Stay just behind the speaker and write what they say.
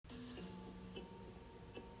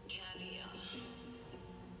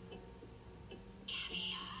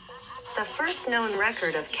The first known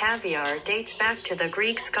record of caviar dates back to the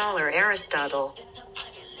Greek scholar Aristotle.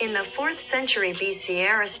 In the 4th century BC,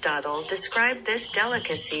 Aristotle described this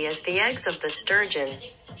delicacy as the eggs of the sturgeon,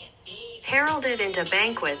 heralded into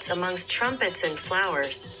banquets amongst trumpets and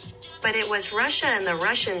flowers. But it was Russia and the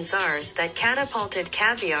Russian czars that catapulted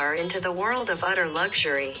caviar into the world of utter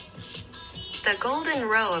luxury. The golden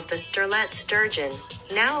roe of the sterlet sturgeon,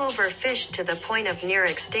 now overfished to the point of near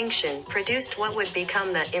extinction, produced what would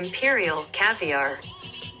become the imperial caviar,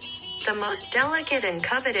 the most delicate and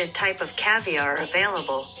coveted type of caviar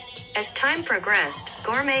available. As time progressed,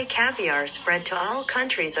 gourmet caviar spread to all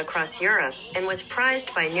countries across Europe, and was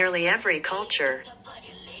prized by nearly every culture.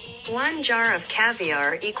 1 jar of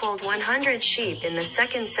caviar equaled 100 sheep in the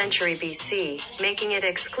 2nd century BC, making it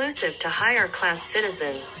exclusive to higher-class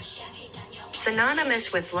citizens.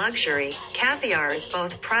 Synonymous with luxury, caviar is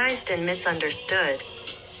both prized and misunderstood.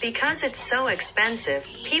 Because it's so expensive,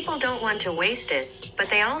 people don't want to waste it, but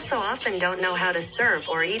they also often don't know how to serve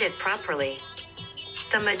or eat it properly.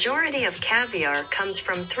 The majority of caviar comes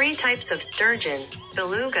from 3 types of sturgeon: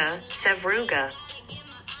 beluga, sevruga,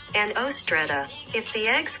 and ostreta. If the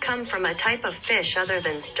eggs come from a type of fish other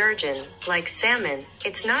than sturgeon, like salmon,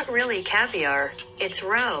 it's not really caviar, it's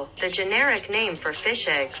roe, the generic name for fish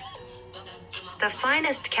eggs. The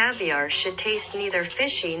finest caviar should taste neither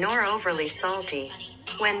fishy nor overly salty.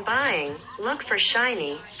 When buying, look for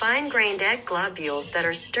shiny, fine-grained egg globules that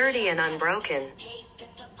are sturdy and unbroken.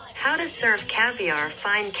 How to serve caviar: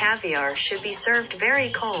 fine caviar should be served very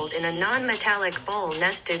cold in a non-metallic bowl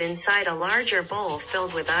nested inside a larger bowl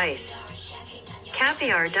filled with ice.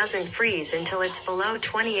 Caviar doesn't freeze until it's below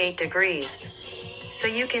 28 degrees. So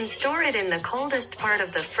you can store it in the coldest part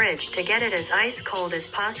of the fridge to get it as ice cold as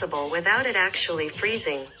possible without it actually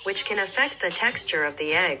freezing, which can affect the texture of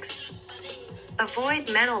the eggs.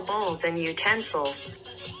 Avoid metal bowls and utensils,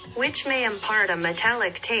 which may impart a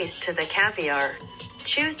metallic taste to the caviar.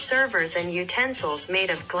 Choose servers and utensils made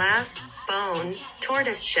of glass, bone,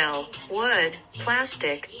 tortoiseshell, wood,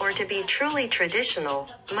 plastic, or to be truly traditional,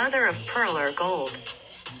 mother of pearl or gold.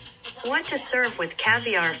 What to serve with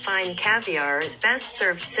caviar: fine caviar is best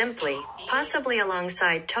served simply, possibly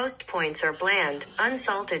alongside toast points or bland,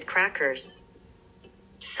 unsalted crackers.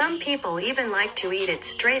 Some people even like to eat it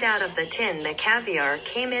straight out of the tin the caviar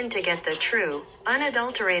came in to get the true,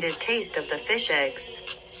 unadulterated taste of the fish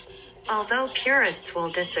eggs. Although purists will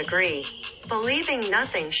disagree, believing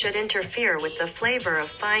nothing should interfere with the flavor of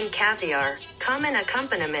fine caviar, common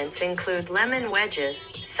accompaniments include lemon wedges,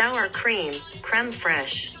 sour cream, creme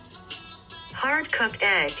fraiche, hard-cooked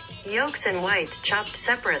egg, yolks and whites chopped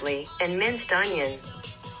separately, and minced onion.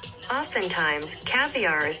 Oftentimes,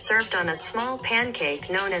 caviar is served on a small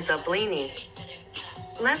pancake known as a blini.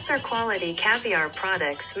 Lesser quality caviar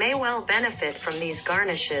products may well benefit from these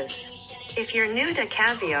garnishes. If you're new to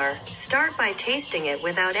caviar, start by tasting it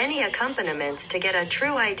without any accompaniments to get a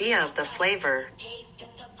true idea of the flavor.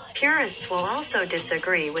 Purists will also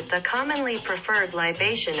disagree with the commonly preferred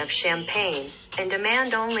libation of champagne, and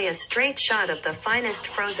demand only a straight shot of the finest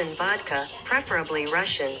frozen vodka, preferably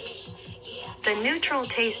Russian. The neutral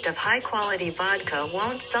taste of high-quality vodka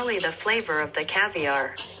won't sully the flavor of the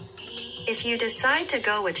caviar. If you decide to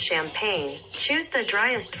go with champagne, choose the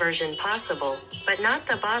driest version possible, but not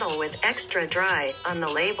the bottle with extra dry on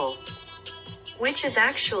the label, which is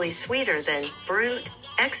actually sweeter than brut,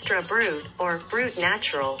 extra brut, or brut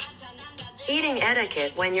natural. Eating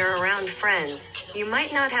etiquette: when you're around friends, you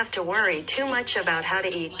might not have to worry too much about how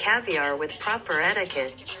to eat caviar with proper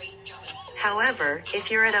etiquette. However, if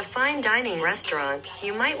you're at a fine dining restaurant,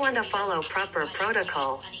 you might want to follow proper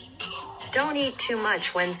protocol. Don't eat too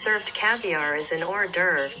much when served caviar as an hors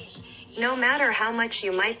d'oeuvre, no matter how much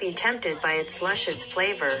you might be tempted by its luscious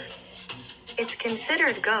flavor. It's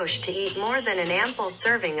considered gauche to eat more than an ample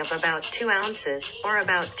serving of about 2 ounces, or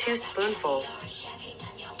about 2 spoonfuls.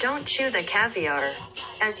 Don't chew the caviar,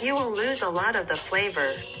 as you will lose a lot of the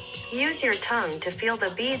flavor. Use your tongue to feel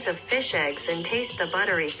the beads of fish eggs and taste the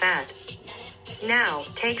buttery fat. Now,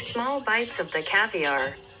 take small bites of the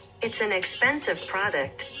caviar. It's an expensive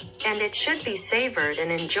product, and it should be savored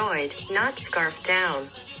and enjoyed, not scarfed down.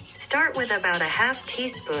 Start with about a half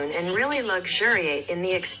teaspoon and really luxuriate in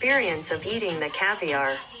the experience of eating the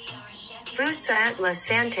caviar. Vous êtes la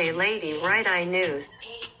santé lady, Right Eye News.